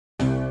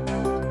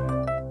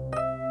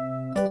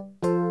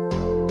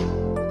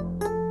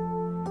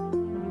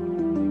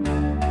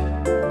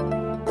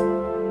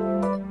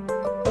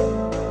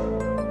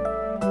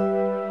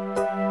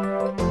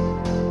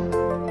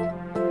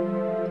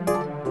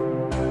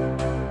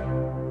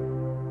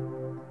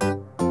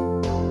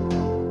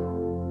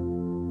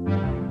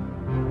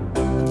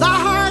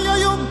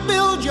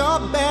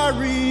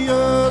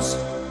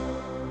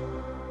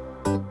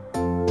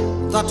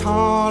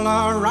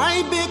smaller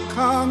I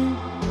become,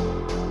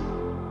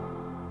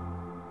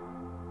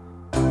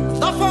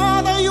 the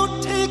farther you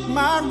take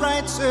my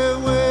rights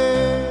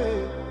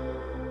away,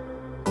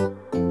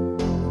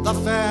 the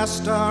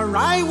faster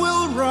I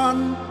will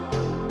run.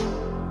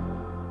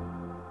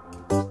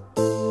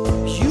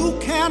 You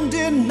can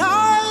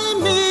deny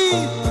me,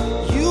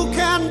 you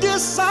can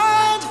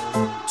decide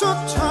to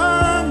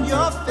turn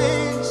your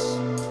face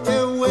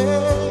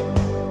away.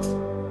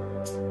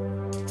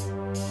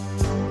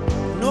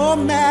 No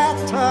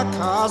matter,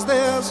 'cause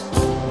there's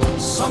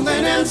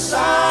something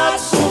inside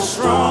so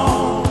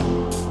strong.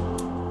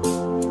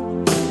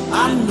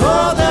 I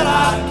know that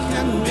I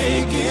can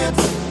make it,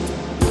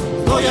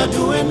 though you're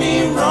doing me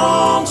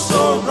wrong,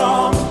 so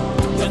wrong.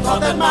 You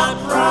thought that my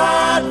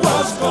pride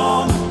was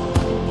gone.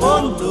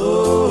 Oh no,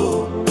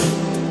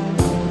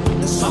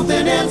 there's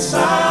something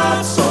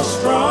inside so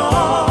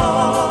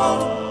strong.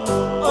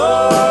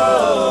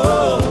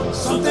 Oh,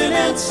 something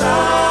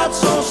inside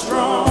so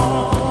strong.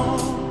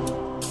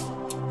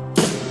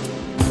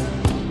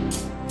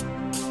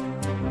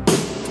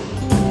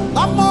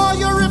 The more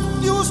you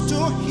refuse to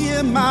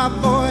hear my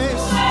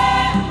voice,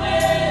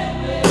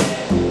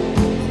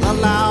 the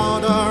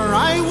louder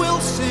I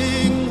will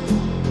sing.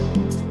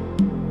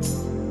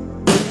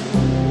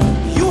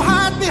 You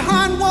hide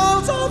behind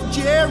walls of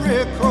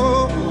Jericho,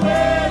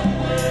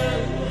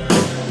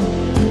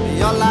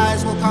 your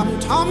lies will come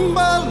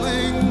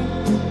tumbling.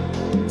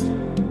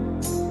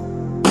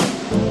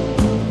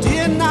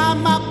 Deny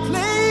my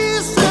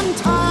place in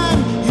time,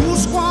 you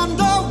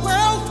squander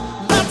wealth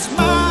that's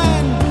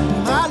mine.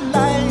 My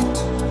light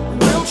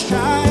will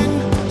shine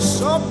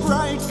so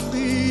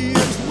brightly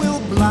it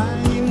will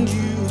blind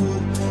you,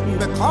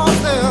 because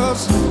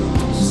there's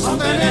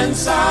something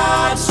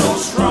inside so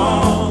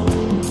strong.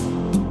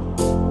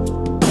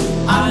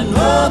 I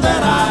know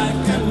that I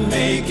can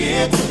make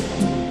it,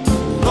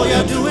 though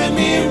you're doing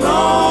me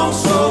wrong,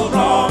 so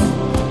wrong.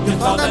 You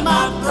thought that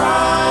my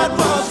pride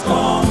was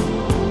gone.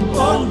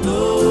 Oh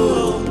no,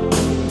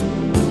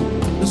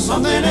 there's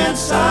something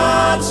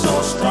inside so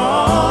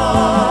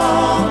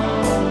strong.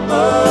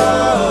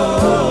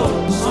 Oh,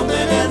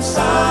 something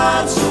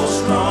inside so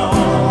strong.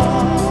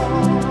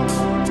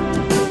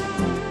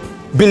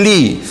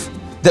 Believe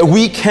that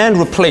we can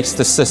replace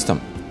the system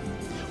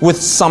with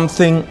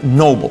something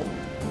noble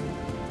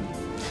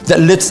that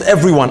lifts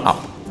everyone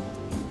up,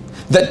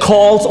 that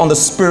calls on the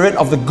spirit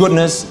of the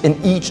goodness in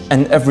each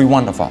and every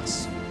one of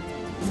us.